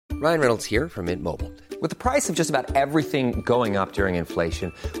Ryan Reynolds here from Mint Mobile. With the price of just about everything going up during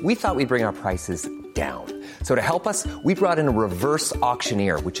inflation, we thought we'd bring our prices down. So to help us, we brought in a reverse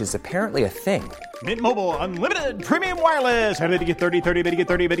auctioneer, which is apparently a thing. Mint Mobile Unlimited Premium Wireless. How to get 30, 30, bit to get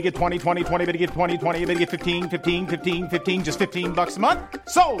 30, bit to get 20, 20, 20, bit to get 20, 20, bit to get 15, 15, 15, 15, just $15 a month?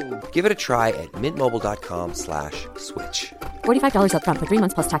 Sold! Give it a try at mintmobile.com/switch. $45 up front for 3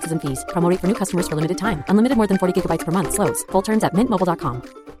 months plus taxes and fees. Promo rate for new customers for limited time. Unlimited more than 40 gigabytes per month. Slows full terms at mintmobile.com.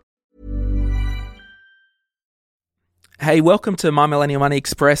 Hey, welcome to My Millennial Money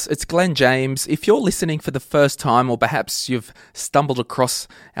Express. It's Glenn James. If you're listening for the first time, or perhaps you've stumbled across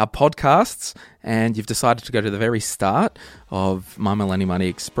our podcasts and you've decided to go to the very start of My Millennial Money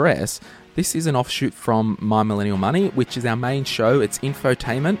Express, this is an offshoot from My Millennial Money, which is our main show. It's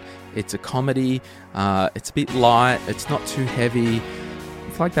infotainment. It's a comedy. It's a bit light. It's not too heavy.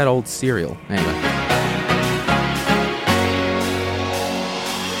 It's like that old cereal. Anyway.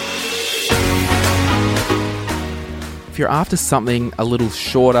 If you're after something a little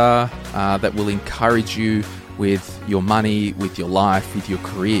shorter that will encourage you with your money, with your life, with your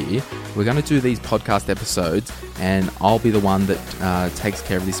career, we're going to do these podcast episodes, and I'll be the one that takes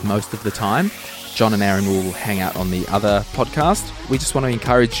care of this most of the time. John and Aaron will hang out on the other podcast. We just want to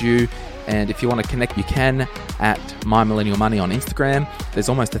encourage you, and if you want to connect, you can at My Millennial Money on Instagram. There's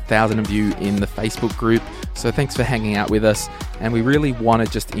almost 1,000 of you in the Facebook group, so thanks for hanging out with us. And we really want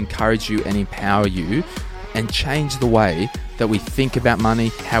to just encourage you and empower you and change the way that we think about money,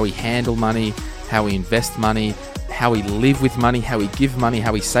 how we handle money, how we invest money, how we live with money, how we give money,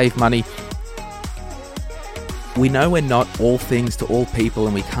 how we save money. We know we're not all things to all people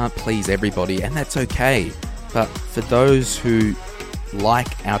and we can't please everybody, and that's okay. But for those who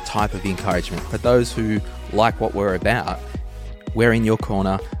like our type of encouragement, for those who like what we're about, we're in your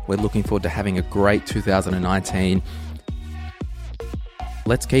corner. We're looking forward to having a great 2019.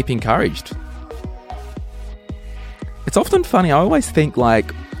 Let's keep encouraged. It's often funny, I always think,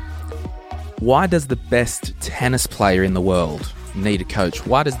 like, why does the best tennis player in the world need a coach?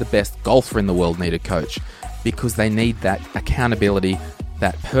 Why does the best golfer in the world need a coach? Because they need that accountability,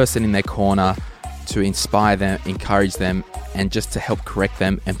 that person in their corner to inspire them, encourage them, and just to help correct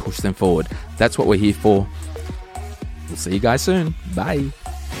them and push them forward. That's what we're here for. We'll see you guys soon. Bye.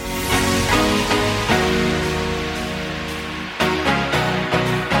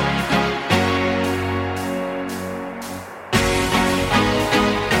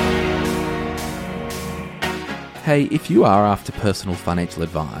 Hey, if you are after personal financial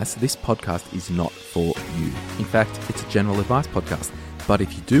advice, this podcast is not for you. In fact, it's a general advice podcast. But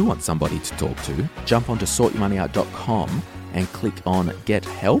if you do want somebody to talk to, jump onto sortyourmoneyout.com and click on Get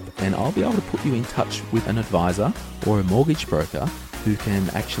Help, and I'll be able to put you in touch with an advisor or a mortgage broker who can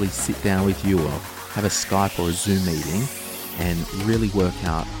actually sit down with you or have a Skype or a Zoom meeting and really work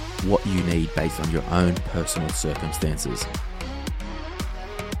out what you need based on your own personal circumstances.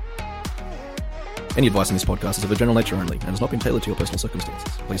 Any advice in this podcast is of a general nature only and has not been tailored to your personal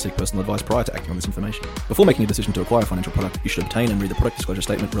circumstances. Please seek personal advice prior to acting on this information. Before making a decision to acquire a financial product, you should obtain and read the product disclosure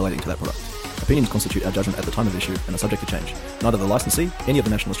statement relating to that product. Opinions constitute our judgment at the time of issue and are subject to change. Neither the licensee, any of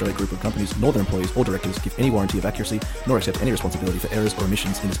the National Australia Group of companies, nor their employees or directors give any warranty of accuracy, nor accept any responsibility for errors or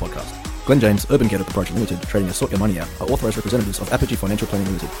omissions in this podcast. Glenn James, Urban Care Proprietary Limited, trading as Sort Your Money Out, are authorised representatives of Apogee Financial Planning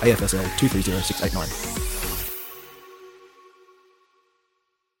Limited, AFSL 230689.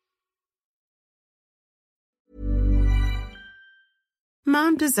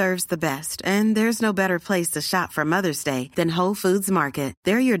 Mom deserves the best, and there's no better place to shop for Mother's Day than Whole Foods Market.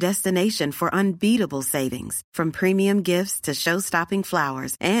 They're your destination for unbeatable savings, from premium gifts to show-stopping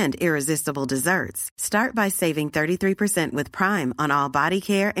flowers and irresistible desserts. Start by saving 33% with Prime on all body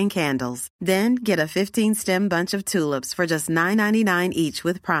care and candles. Then get a 15-stem bunch of tulips for just $9.99 each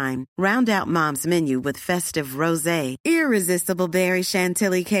with Prime. Round out Mom's menu with festive rosé, irresistible berry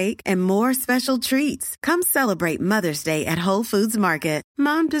chantilly cake, and more special treats. Come celebrate Mother's Day at Whole Foods Market.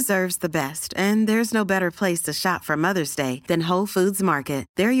 Mom deserves the best, and there's no better place to shop for Mother's Day than Whole Foods Market.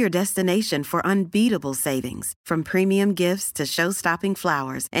 They're your destination for unbeatable savings, from premium gifts to show-stopping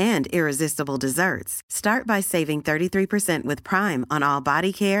flowers and irresistible desserts. Start by saving 33% with Prime on all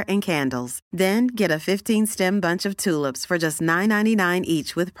body care and candles. Then get a 15-stem bunch of tulips for just $9.99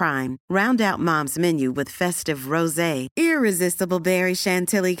 each with Prime. Round out Mom's menu with festive rosé, irresistible berry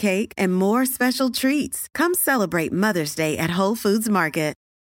chantilly cake, and more special treats. Come celebrate Mother's Day at Whole Foods Market.